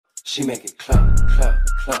She make it clap, clap,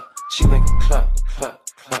 clap. She make it clap, clap,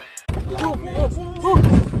 clap.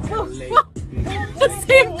 The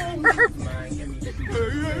same curve.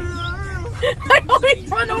 I always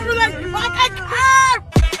run over that fucking curve.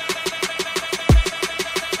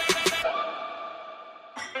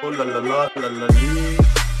 Oh la la la la la lee.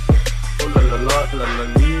 Oh la la la la la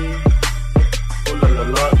lee. Oh la la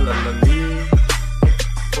la la la lee.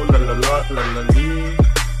 Oh la la la la la lee.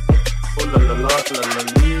 Oh la la la la la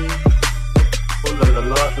lee. Oh la la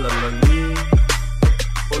la la la lee.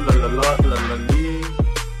 Oh la la la la la lee.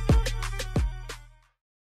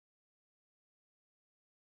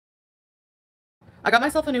 I got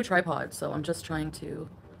myself a new tripod, so I'm just trying to.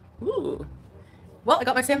 Ooh. Well, I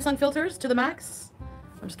got my Samsung filters to the max.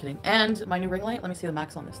 I'm just kidding. And my new ring light. Let me see the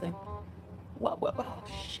max on this thing. Whoa, whoa, whoa.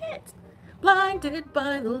 Shit. Blinded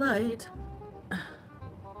by the light.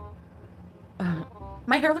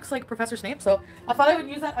 My hair looks like Professor Snape, so I thought I would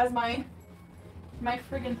use that as my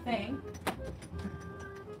friggin' thing.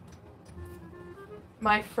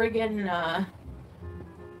 My friggin'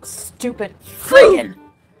 stupid friggin'.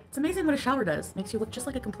 It's amazing what a shower does. Makes you look just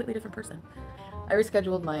like a completely different person. I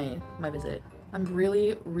rescheduled my visit. I'm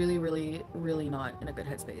really, really, really, really not in a good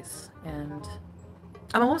headspace. And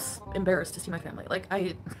I'm almost embarrassed to see my family. Like,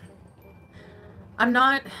 I'm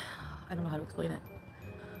not, I don't know how to explain it.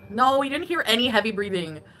 No, you didn't hear any heavy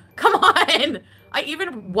breathing. Come on! I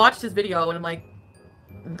even watched his video and I'm like,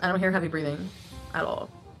 I don't hear heavy breathing at all.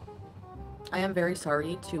 I am very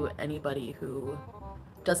sorry to anybody who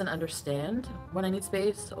doesn't understand when I need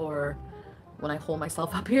space, or when I hold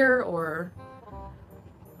myself up here, or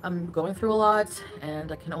I'm going through a lot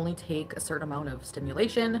and I can only take a certain amount of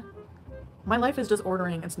stimulation. My life is just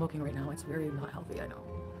ordering and smoking right now. It's very not healthy, I know.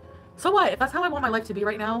 So what? If that's how I want my life to be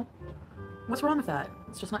right now, what's wrong with that?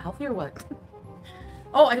 It's just not healthy or what?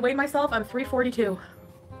 Oh, I weighed myself. I'm 342.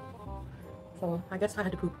 So I guess I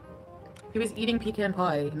had to poop. He was eating pecan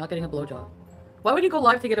pie, not getting a blowjob. Why would you go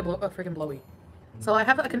live to get a freaking blowy? So I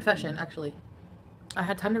have a confession, actually. I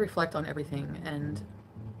had time to reflect on everything, and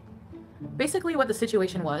basically what the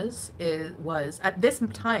situation was at this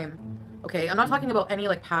time, okay, I'm not talking about any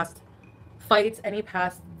like past fights, any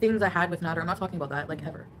past things I had with Nader. I'm not talking about that, like,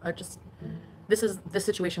 ever. This is the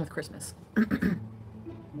situation with Christmas.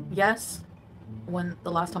 Yes, when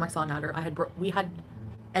the last time I saw Nader, we had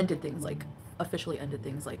ended things, like, officially ended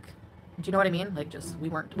things, like, do you know what I mean? Like, just, we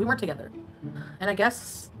weren't together. And I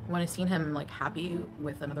guess when I seen him, like, happy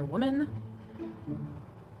with another woman,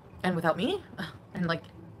 and without me, and, like,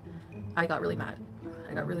 I got really mad.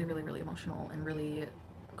 I got really, really, really emotional and really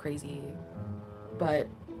crazy. But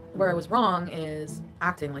where I was wrong is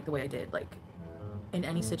acting like the way I did, like, in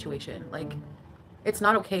any situation. Like, it's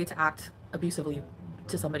not okay to act abusively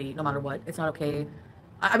to somebody, no matter what. It's not okay.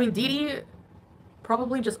 I mean, Dee Dee,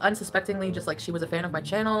 probably just unsuspectingly, just like, she was a fan of my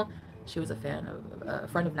channel. She was a fan of a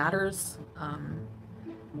friend of Natter's.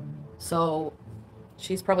 So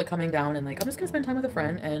she's probably coming down and like, I'm just gonna spend time with a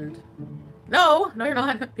friend, and no, you're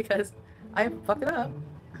not, because I fucked it up.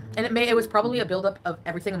 And it was probably a buildup of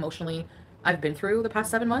everything emotionally I've been through the past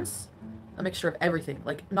 7 months. A mixture of everything,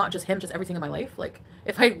 like, not just him, just everything in my life. Like,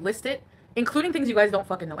 if I list it, including things you guys don't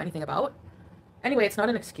fucking know anything about. Anyway, it's not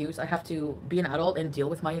an excuse. I have to be an adult and deal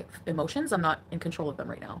with my emotions. I'm not in control of them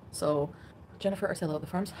right now. So, Jennifer Arcello, the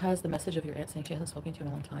farms has the message of your aunt saying she hasn't spoken to you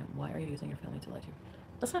in a long time. Why are you using your family to lie to you?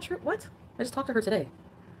 That's not true. What? I just talked to her today.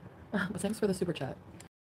 But thanks for the super chat.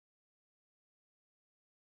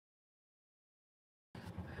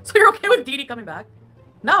 So you're okay with Dee Dee coming back?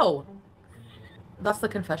 No! That's the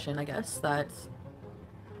confession, I guess, that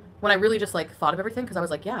when I really just, like, thought of everything, because I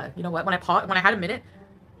was like, yeah, you know what, when I had a minute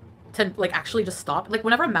to, like, actually just stop, like,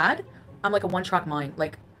 whenever I'm mad, I'm like a one-track mind.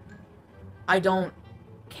 Like, I don't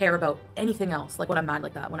care about anything else, like, when I'm mad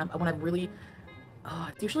like that. When I really,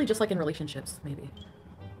 it's usually just, like, in relationships, maybe.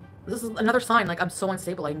 This is another sign, like, I'm so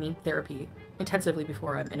unstable. I need therapy intensively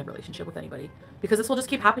before I'm in a relationship with anybody, because this will just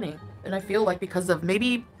keep happening. And I feel like because of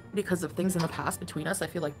things in the past between us, I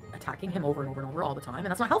feel like attacking him over and over and over all the time, and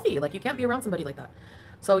that's not healthy. Like, you can't be around somebody like that.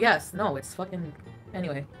 So yes, no, it's fucking,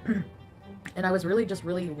 anyway. And I was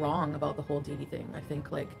really wrong about the whole Dee Dee thing. I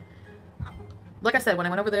think, like I said, when I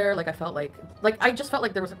went over there, like, I felt like I just felt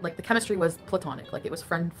like there was, like, the chemistry was platonic, like, it was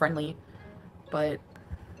friendly, but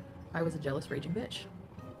I was a jealous raging bitch.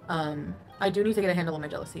 I do need to get a handle on my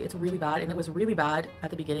jealousy. It's really bad, and it was really bad at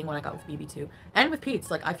the beginning when I got with BB too, and with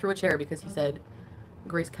Pete's. Like, I threw a chair because he said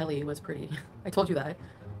Grace Kelly was pretty. I told you that.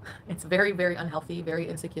 It's very, very unhealthy, very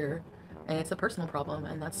insecure, and it's a personal problem,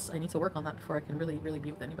 and I need to work on that before I can really, really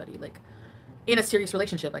be with anybody. Like, in a serious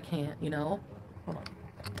relationship, I can't, you know? Hold on.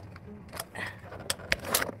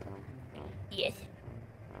 Yes.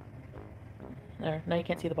 There, now you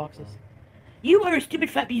can't see the boxes. You are a stupid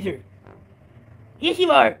fat beezer. Yes,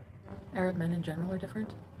 you are. Arab men in general are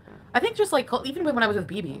different. I think just like, even when I was with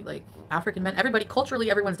BB, like, African men, everybody, culturally,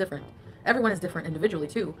 everyone's different. Everyone is different individually,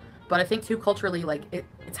 too. But I think, too, culturally, like,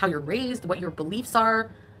 it's how you're raised, what your beliefs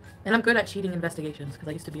are. And I'm good at cheating investigations, because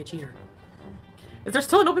I used to be a cheater. Is there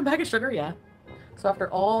still an open bag of sugar? Yeah. So after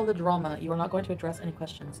all the drama, you are not going to address any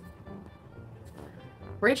questions.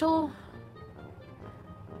 Rachel,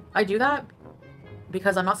 I do that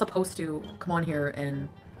because I'm not supposed to come on here and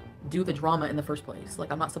do the drama in the first place.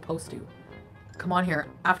 Like, I'm not supposed to come on here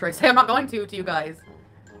after I say I'm not going to you guys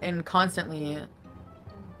and constantly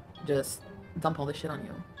just dump all this shit on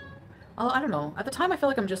you. I don't know. At the time, I feel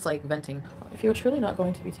like I'm just, like, venting. If you're truly not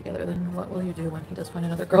going to be together, then what will you do when he does find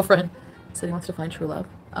another girlfriend? So he wants to find true love.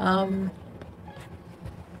 Oh,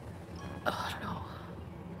 I don't know.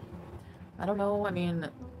 I don't know. I mean,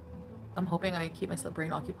 I'm hoping I keep my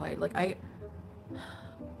brain occupied. Like,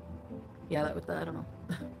 yeah, that I don't know.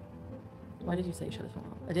 Why did you say you should have phone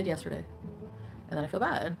off? I did yesterday. And then I feel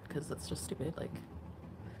bad, because that's just stupid. Like,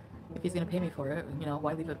 if he's gonna pay me for it, you know,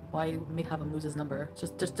 why leave it? Why have him lose his number?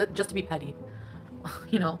 Just to be petty.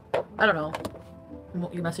 You know, I don't know.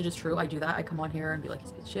 Your message is true. I do that. I come on here and be like,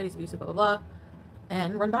 he's shit, he's abusive, blah, blah, blah.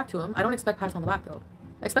 And run back to him. I don't expect pats on the back, though.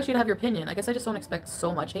 I expect you to have your opinion. I guess I just don't expect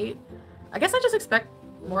so much hate. I guess I just expect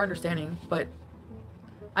more understanding, but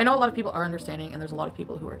I know a lot of people are understanding, and there's a lot of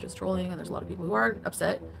people who are just trolling, and there's a lot of people who are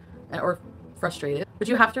upset or frustrated. But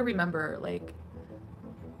you have to remember, like,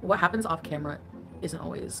 what happens off camera isn't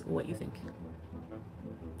always what you think.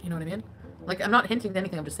 You know what I mean? Like, I'm not hinting at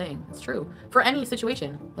anything, I'm just saying. It's true. For any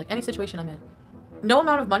situation. Like, any situation I'm in. No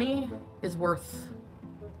amount of money is worth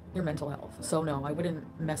your mental health. So, no, I wouldn't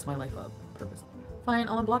mess my life up purposely. Fine,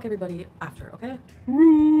 I'll unblock everybody after, okay?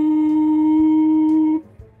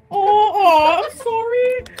 Oh, I'm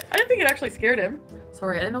sorry. I didn't think it actually scared him.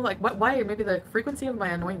 Sorry, I didn't know, like, why? Maybe the frequency of my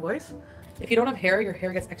annoying voice? If you don't have hair, your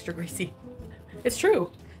hair gets extra greasy. It's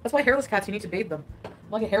true. That's why hairless cats, you need to bathe them. I'm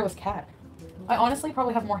like a hairless cat. I honestly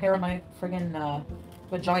probably have more hair on my friggin'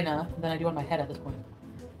 vagina than I do on my head at this point.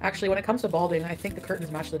 Actually, when it comes to balding, I think the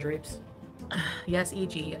curtains match the drapes. Yes,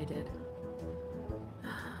 EG, I did.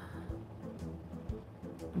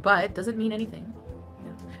 But doesn't mean anything.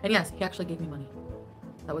 Yeah. And yes, he actually gave me money.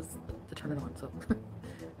 That was to turn it on, so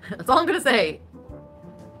that's all I'm gonna say.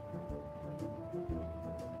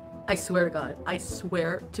 I swear to God. I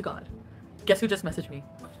swear to God. Guess who just messaged me?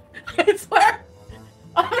 I swear!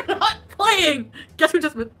 I'm not playing! Guess who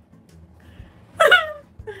just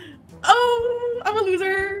Oh, I'm a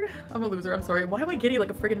loser. I'm a loser, I'm sorry. Why am I giddy like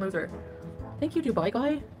a friggin' loser? Thank you, Dubai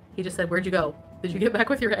guy. He just said, where'd you go? Did you get back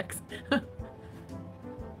with your ex?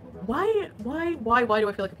 Why do I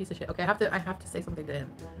feel like a piece of shit? Okay, I have to say something to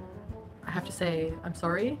him. I have to say, I'm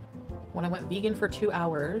sorry. When I went vegan for 2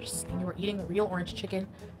 hours, and you were eating real orange chicken,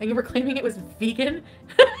 and you were claiming it was vegan?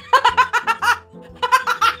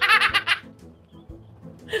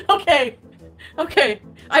 Okay,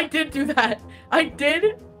 I did do that. I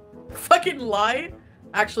did fucking lie.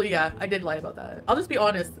 Actually, yeah, I did lie about that. I'll just be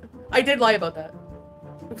honest. I did lie about that.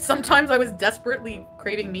 Sometimes I was desperately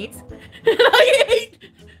craving meat, and I ate,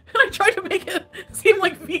 and I tried to make it seem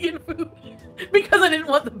like vegan food because I didn't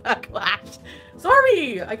want the backlash.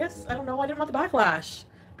 Sorry, I guess, I don't know, I didn't want the backlash.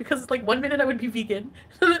 Because, like, 1 minute I would be vegan.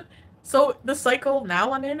 So the cycle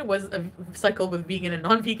now I'm in was a cycle with vegan and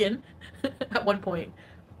non-vegan at one point.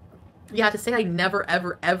 Yeah, to say I never,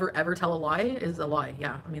 ever, ever, ever tell a lie is a lie.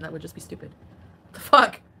 Yeah, I mean, that would just be stupid. The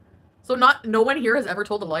fuck? So no one here has ever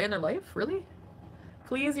told a lie in their life? Really?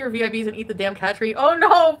 Please, your VIBs and eat the damn cat tree. Oh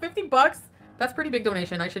no, 50 bucks? That's pretty big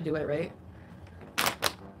donation. I should do it, right?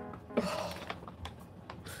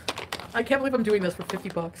 I can't believe I'm doing this for 50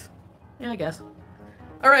 bucks. Yeah, I guess.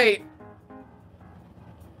 Alright.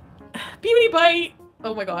 Beauty bite!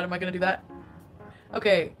 Oh my god, am I gonna do that?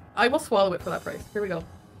 Okay, I will swallow it for that price. Here we go.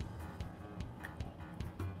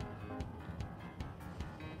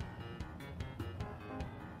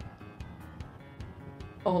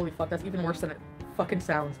 Oh, holy fuck, that's even worse than it fucking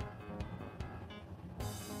sounds.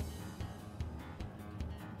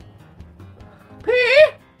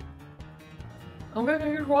 Pee! I'm gonna get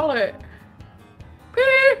your wallet.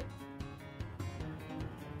 Pee!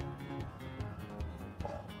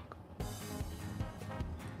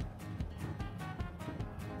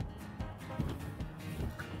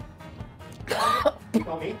 You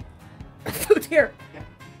call me? Food's here. Yeah.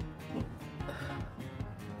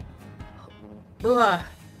 Ugh.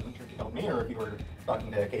 I'm sure if you told me or if you were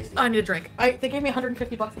talking to Casey. I need a drink. They gave me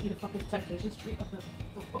 150 bucks to eat a fucking Temptations treat.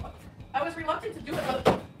 I was reluctant to do it,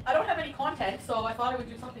 but I don't have any content, so I thought I would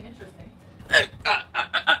do something interesting.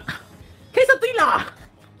 Quesadilla!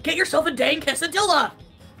 yourself a dang quesadilla!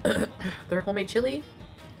 Their homemade chili.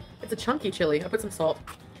 It's a chunky chili. I put some salt.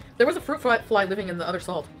 There was a fruit fly living in the other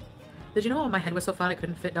salt. Did you know my head was so fat I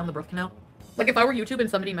couldn't fit down the birth canal? Like, if I were YouTube and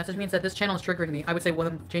somebody messaged me and said, this channel is triggering me, I would say, well,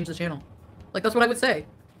 then change the channel. Like, that's what I would say.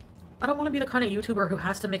 I don't want to be the kind of YouTuber who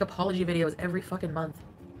has to make apology videos every fucking month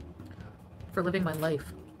for living my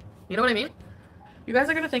life. You know what I mean? You guys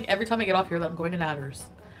are gonna think every time I get off here that I'm going to Natters.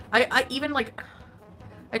 I even, like,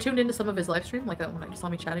 I tuned into some of his live stream, like, when you saw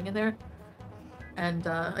me chatting in there. And,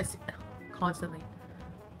 I see, constantly.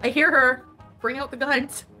 I hear her bring out the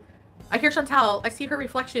guns. I hear Chantal. I see her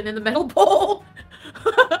reflection in the metal bowl.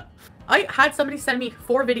 I had somebody send me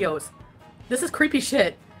 4 videos. This is creepy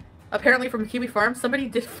shit. Apparently from Kiwi Farm, somebody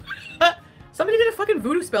did a fucking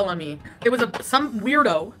voodoo spell on me. It was some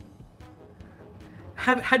weirdo.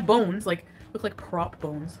 Had bones, like, looked like prop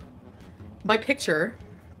bones. My picture,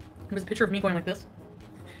 it was a picture of me going like this.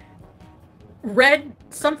 Red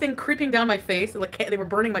something creeping down my face, like they were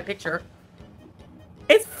burning my picture.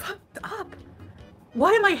 It's fucked up.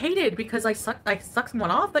 Why am I hated? Because I suck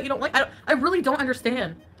someone off that you don't like? I really don't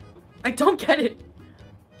understand. I don't get it.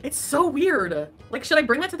 It's so weird. Like, should I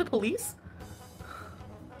bring that to the police?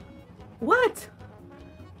 What?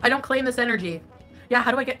 I don't claim this energy. Yeah,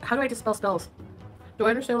 how do I dispel spells? Do I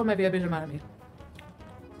understand what my VIPs are mad at me?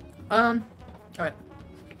 Alright.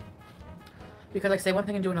 Because I say one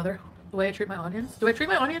thing and do another. The way I treat my audience. Do I treat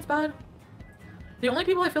my audience bad? The only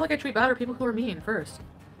people I feel like I treat bad are people who are mean first.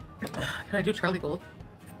 Can I do Charlie Gold?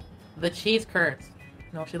 The cheese curds.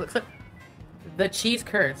 No, she looks like... The cheese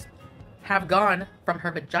curds have gone from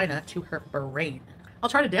her vagina to her brain. I'll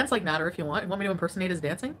try to dance like Natter if you want. You want me to impersonate his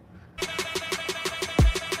dancing?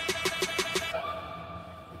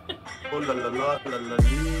 Oh la la la la la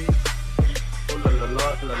lee. Oh la la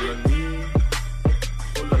la la la lee.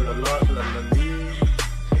 Oh la la la la la lee.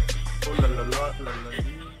 Oh la la la la la lee.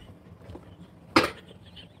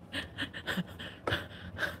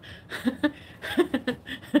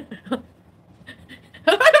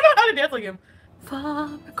 I don't know how to dance like him. Far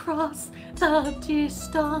across the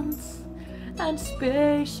distance and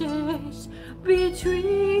spaces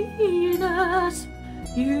between us,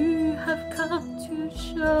 you have come to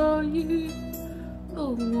show you the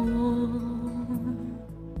one.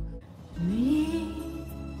 Me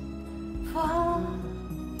far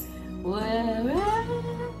wherever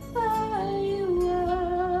you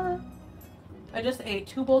are. I just ate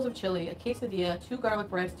 2 bowls of chili, a quesadilla, 2 garlic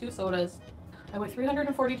breads, 2 sodas. I weigh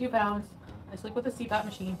 342 pounds. I sleep with a CPAP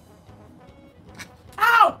machine.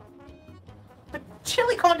 Ow! The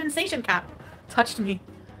chili condensation cap touched me.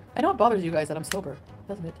 I know it bothers you guys that I'm sober,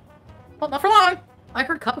 doesn't it? Well, not for long! I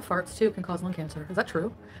heard cup of farts, too, can cause lung cancer. Is that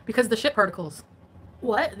true? Because the shit particles.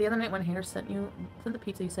 What? The other night when Hater sent the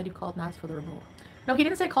pizza, you said you called and asked for the remote. No, he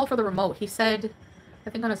didn't say call for the remote. He said, I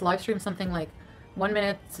think on his live stream, something like, 1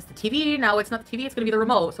 minute, it's just the TV, now it's not the TV, it's gonna be the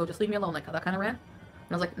remote, so just leave me alone, like that kind of rant.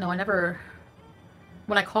 And I was like, no, I never...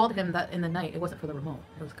 When I called him that in the night, it wasn't for the remote.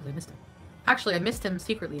 It was because I missed him. Actually, I missed him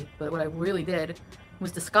secretly, but what I really did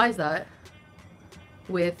was disguise that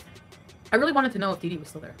with... I really wanted to know if Dee Dee was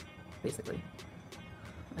still there, basically.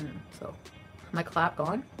 And so, my clap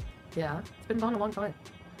gone? Yeah, it's been gone a long time.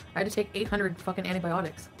 I had to take 800 fucking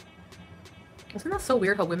antibiotics. Isn't that so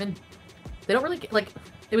weird how women... They don't really get, like...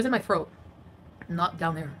 It was in my throat. Not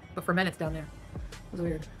down there. But for men, it's down there. It was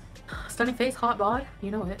weird. Stunning face, hot bod.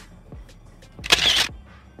 You know it.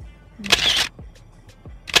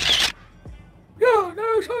 Yeah,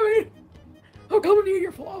 no, sorry. I'm coming to eat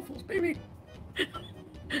your falafels, baby.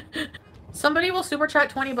 Somebody will super chat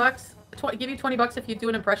 20 bucks. Give you 20 bucks if you do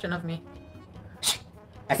an impression of me.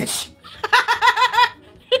 I said shh.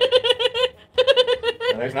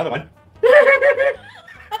 Oh, there's another one.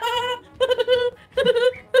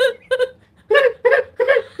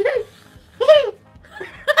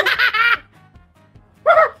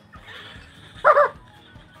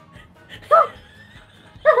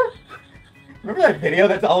 Remember that video?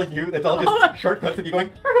 That's all you. That's all just shortcuts of you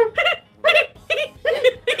going.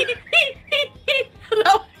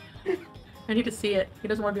 No. I need to see it. He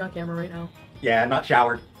doesn't want to be on camera right now. Yeah, I'm not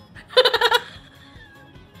showered.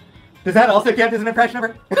 Does that also count as an impression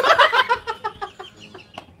of her?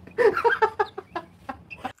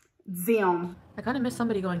 Zoom. I kind of miss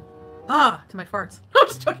somebody going, ah, to my farts. I'm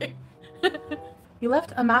just joking. You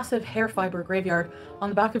left a massive hair fiber graveyard on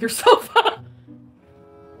the back of your sofa.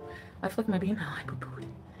 I flicked my bean. Oh, I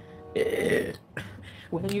poo-pooed.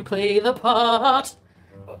 When you play the part.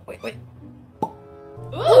 Oh, wait.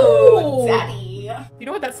 Ooh, daddy. You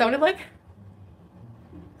know what that sounded like?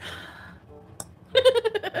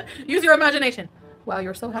 Use your imagination. Wow,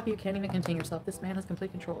 you're so happy you can't even contain yourself. This man has complete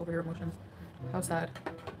control over your emotions. How sad.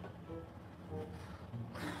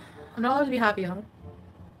 I'm not allowed to be happy, huh?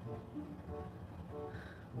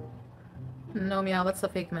 No, meow, that's a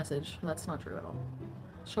fake message. That's not true at all.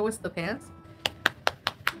 Show us the pants.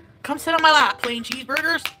 Come sit on my lap, plain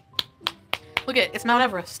cheeseburgers. Look it's Mount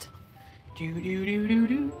Everest. Do do do do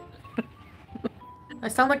do. I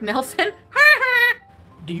sound like Nelson.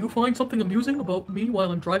 Do you find something amusing about me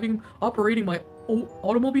while I'm operating my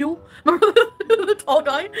automobile? Remember the tall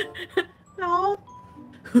guy? No.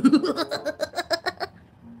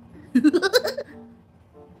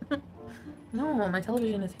 No, my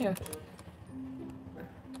television is here.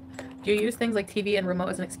 Do you use things like TV and remote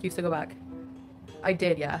as an excuse to go back? I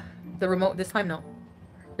did, yeah. The remote, this time, no.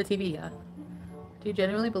 The TV, yeah. Do you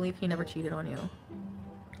genuinely believe he never cheated on you?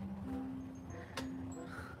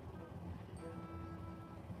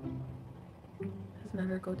 Does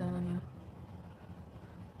never go down on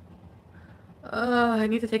you? I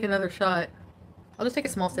need to take another shot. I'll just take a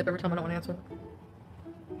small sip every time I don't want to answer.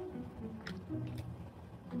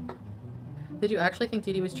 Did you actually think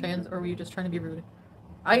Didi was trans, or were you just trying to be rude?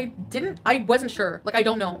 I wasn't sure. Like, I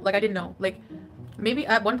don't know. Like, I didn't know. Like, maybe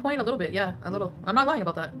at one point a little bit, yeah, a little. I'm not lying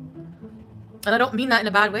about that. And I don't mean that in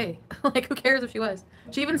a bad way. Like, who cares if she was?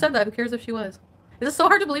 She even said that, who cares if she was? Is it so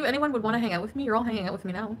hard to believe anyone would want to hang out with me? You're all hanging out with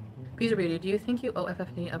me now. Peter Beauty, do you think you owe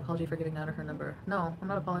FFD apology for giving Nana her number? No, I'm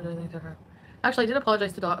not apologizing to her. Actually, I did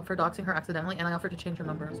apologize to for doxing her accidentally, and I offered to change her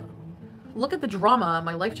number, so. Look at the drama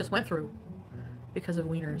my life just went through. Because of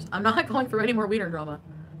wieners. I'm not going through any more wiener drama.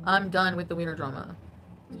 I'm done with the wiener drama.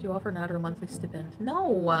 Did you offer Nana a monthly stipend?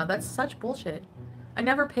 No, that's such bullshit. I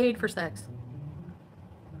never paid for sex.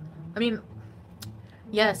 I mean,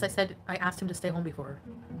 yes, I asked him to stay home before.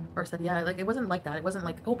 Or said, yeah, like, it wasn't like that. It wasn't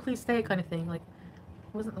like, oh, please stay kind of thing. Like,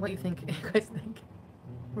 it wasn't what you think, you guys think.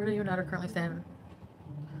 Where do you and Nana currently stand?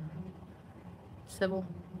 Civil.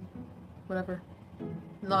 Whatever.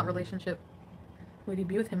 Not relationship. Would you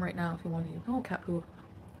be with him right now if you wanted to? Oh, cat poo.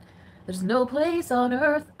 There's no place on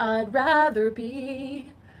earth I'd rather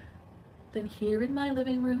be than here in my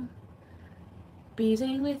living room,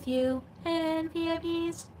 beezing with you and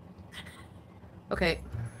VIPs. Okay,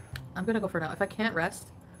 I'm gonna go for now. If I can't rest,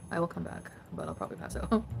 I will come back, but I'll probably pass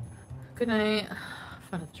out. Good night.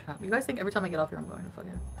 Fun of the trap. You guys think every time I get off here I'm going to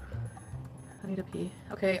fucking... I need to pee.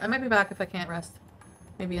 Okay, I might be back if I can't rest.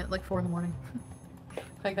 Maybe at like 4 in the morning.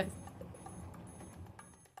 Bye, guys.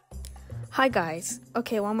 Hi guys.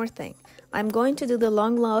 Okay, one more thing. I'm going to do the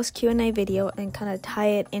long lost Q&A video and kind of tie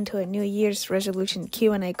it into a New Year's resolution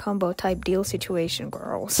Q&A combo type deal situation,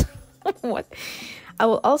 girls. What? I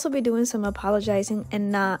will also be doing some apologizing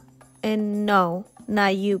and no,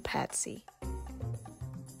 not you, Patsy.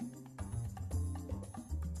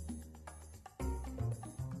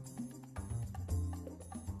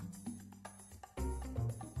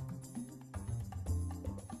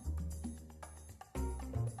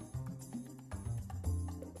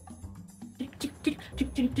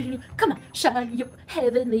 Come on, shine your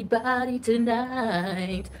heavenly body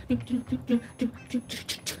tonight.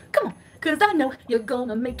 Come on, cause I know you're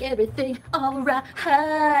gonna make everything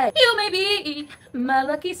alright. You may be my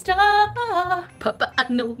lucky star, but I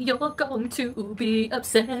know you're going to be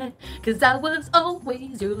upset, cause I was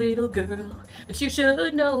always your little girl. But you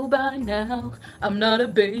should know by now, I'm not a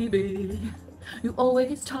baby. You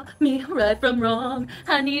always taught me right from wrong.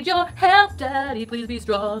 I need your help, Daddy, please be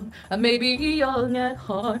strong. I may be young at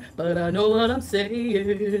heart, but I know what I'm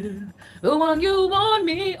saying. The one you warned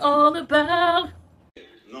me all about.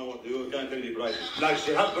 No, you can't really private. Like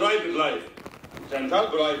she had private life. Chantal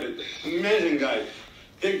private. Amazing guy.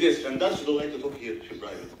 Take this, Chantal, she don't like to talk here. She's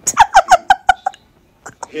private.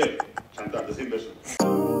 Here, Chantal, the same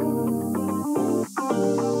person.